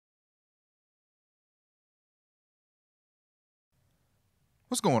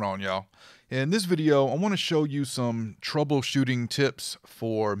What's going on, y'all? In this video, I want to show you some troubleshooting tips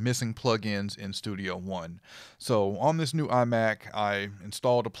for missing plugins in Studio One. So on this new iMac, I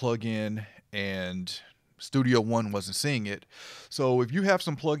installed a plugin and Studio One wasn't seeing it. So if you have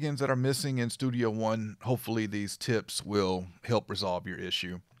some plugins that are missing in Studio One, hopefully these tips will help resolve your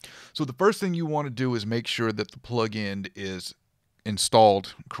issue. So the first thing you want to do is make sure that the plugin is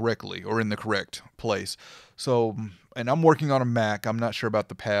installed correctly or in the correct place. So, and I'm working on a Mac. I'm not sure about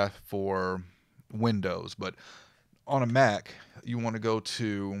the path for Windows, but on a Mac, you want to go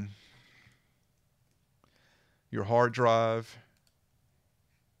to your hard drive,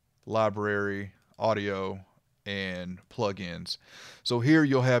 library, audio, and plugins. So here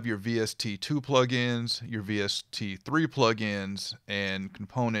you'll have your VST2 plugins, your VST3 plugins, and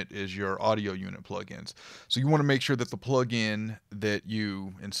component is your audio unit plugins. So you want to make sure that the plugin that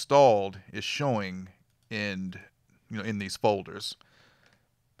you installed is showing in these folders.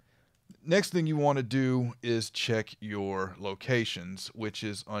 Next thing you want to do is check your locations, which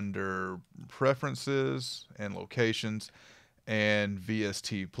is under preferences and locations and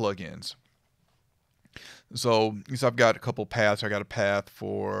VST plugins. So I've got a couple paths. I got a path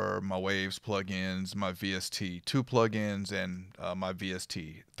for my Waves plugins, my VST2 plugins, and my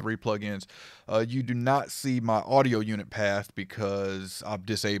VST3 plugins. You do not see my audio unit path because I've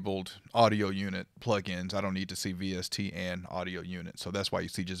disabled audio unit plugins. I don't need to see VST and audio unit. So that's why you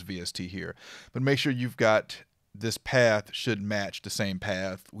see just VST here. But make sure you've got this path should match the same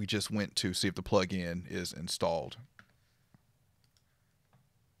path we just went to see if the plugin is installed.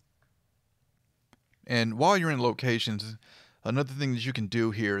 And while you're in locations, another thing that you can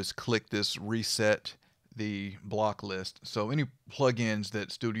do here is click this reset the block list. So any plugins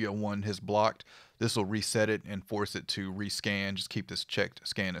that Studio One has blocked, this will reset it and force it to rescan. Just keep this checked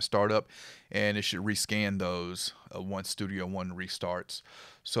scan at startup, and it should rescan those once Studio One restarts.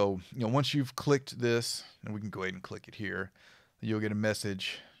 So once you've clicked this, and we can go ahead and click it here, you'll get a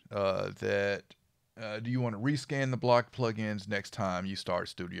message that do you want to rescan the blocked plugins next time you start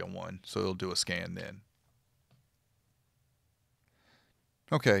Studio One? So it'll do a scan then.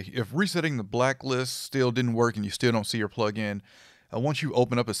 Okay, if resetting the blacklist still didn't work and you still don't see your plugin, once you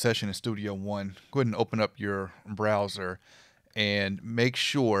open up a session in Studio One, go ahead and open up your browser and make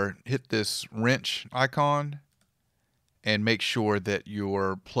sure, hit this wrench icon and make sure that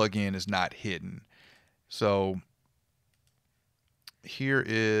your plugin is not hidden. So here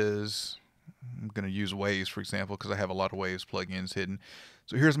is, I'm going to use Waves, for example, because I have a lot of Waves plugins hidden.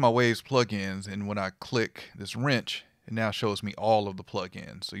 So here's my Waves plugins, and when I click this wrench, it now shows me all of the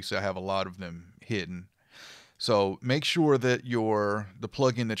plugins. So you see I have a lot of them hidden. So make sure that the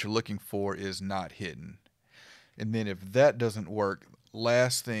plugin that you're looking for is not hidden. And then if that doesn't work,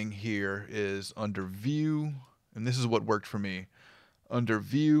 last thing here is under View, and this is what worked for me. Under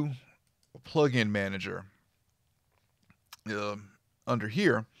View, Plugin Manager. Under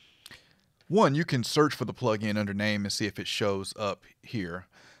here, you can search for the plugin under name and see if it shows up here.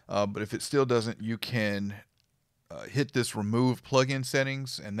 But if it still doesn't, you can hit this remove plugin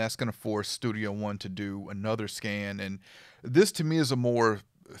settings, and that's going to force Studio One to do another scan. And this to me is a more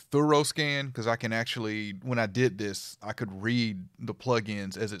thorough scan because I can actually, when I did this, I could read the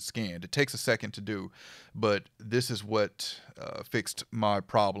plugins as it scanned. It takes a second to do, but this is what fixed my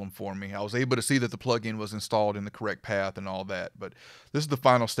problem for me. I was able to see that the plugin was installed in the correct path and all that, but this is the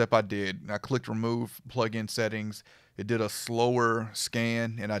final step I did. I clicked remove plugin settings. It did a slower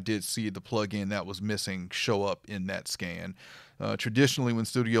scan, and I did see the plugin that was missing show up in that scan. Traditionally, when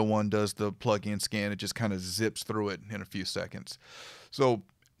Studio One does the plugin scan, it just kind of zips through it in a few seconds. So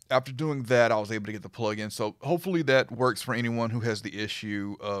after doing that, I was able to get the plugin. So hopefully that works for anyone who has the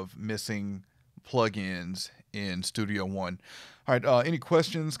issue of missing plugins in Studio One. All right, any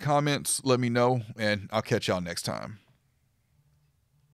questions, comments, let me know, and I'll catch y'all next time.